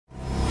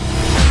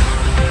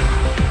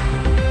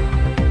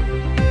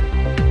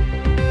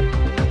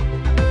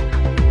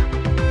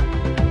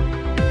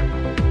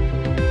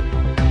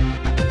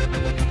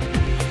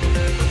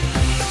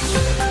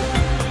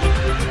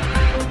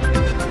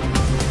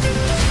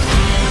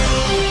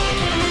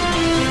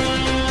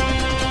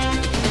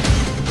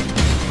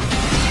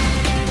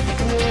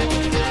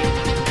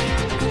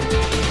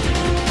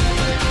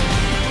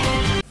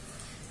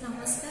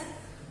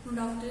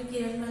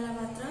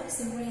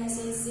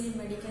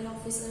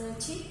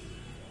अछि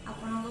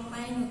आपणक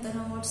पई नूतन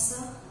वर्ष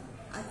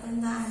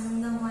अत्यंत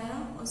आनंदमय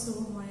और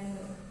शुभमय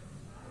हो।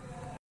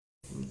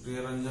 प्रिय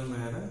Ranjan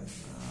Mehra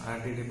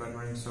RT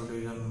department sub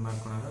division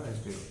मार्कणार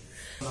SDO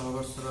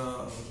नववर्षर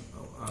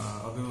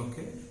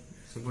अभिमुखे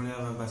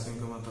सिमुलियावासी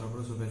तरफ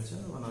शुभेच्छा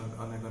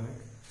अनेक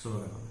अनेक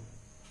शुभकामना।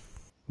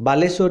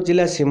 बालेश्वर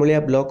जिला सिमुलिया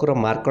ब्लॉक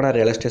मार्कणा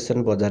रेल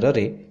स्टेशन बजार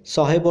में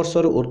 100 वर्ष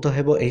ऊर्ध्व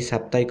हेब यह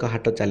साप्ताहिक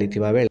हाट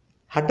चलता बेले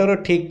हाटर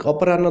ठीक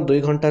अपराह 2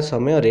 घंटा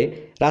समय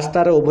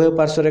रास्तार उभय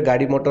पार्श्वर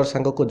गाड़ी मोटर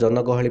सांगक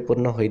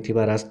जनगहलीपूर्ण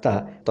होता रास्ता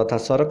तथा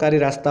सरकारी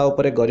रास्ता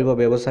उपर गरीब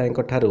व्यवसायी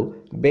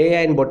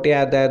बेआईन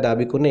बटिया आदाय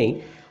दाबी को नहीं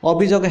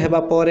अभियोग हेबा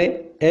परे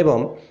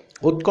एवं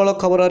उत्कल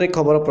खबर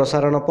खबर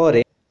प्रसारण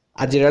पर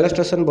आज रेल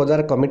स्टेशन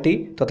बजार कमिटी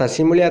तथा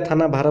सिमुलिया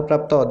थाना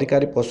भारप्राप्त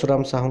अधिकारी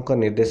परशुराम साहू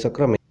निर्देश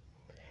क्रमे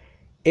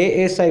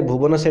एएसआई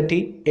भुवन सेठी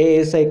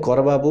एएसआई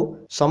करबाबू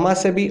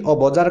समाजसेवी और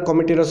बजार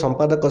कमिटीर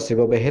संपादक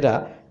शिव बेहेरा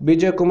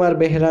विजय कुमार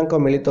बेहेरा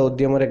मिलित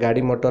उद्यम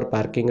गाड़ी मोटर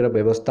पार्किंग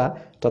व्यवस्था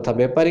तथा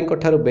बेपारी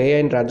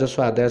बेआईन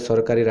राजस्व आदाय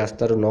सरकारी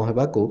रास्तार न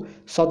होबाकू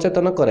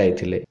सचेतन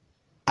कराइथिले।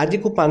 आज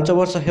को 5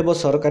 वर्ष हेब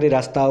सरकारी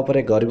रास्ता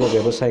उपरे गरीब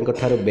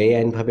व्यवसायी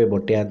बेआईन भाव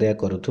बटिया आदाय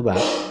करुथुबा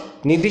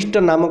निर्दिष्ट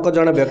नामक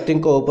जन व्यक्ति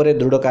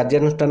दृढ़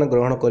कार्यानुष्ठान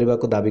ग्रहण करने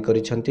को दाबी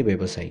करिसेंति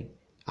व्यवसायी।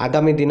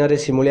 आगामी दिन में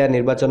सिमुलिया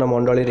निर्वाचन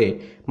मंडली रे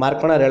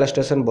मार्कणा रेल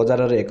स्टेशन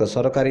बजार में एक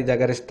सरकारी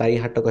जगार स्थायी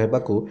हाटक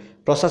होगाकू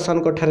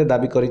प्रशासन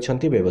दाबी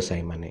करिसेंति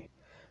व्यवसायी माने।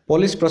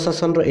 पुलिस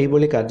प्रशासन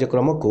एहिभली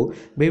कार्यक्रम को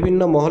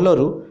विभिन्न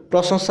महलरू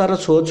प्रशंसार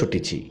सुओ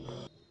छुटी।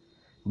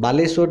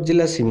 बालेश्वर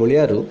जिला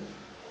सिमुलियारू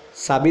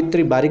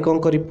सावित्री बारिकों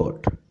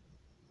रिपोर्ट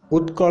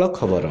उत्कल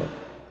खबर।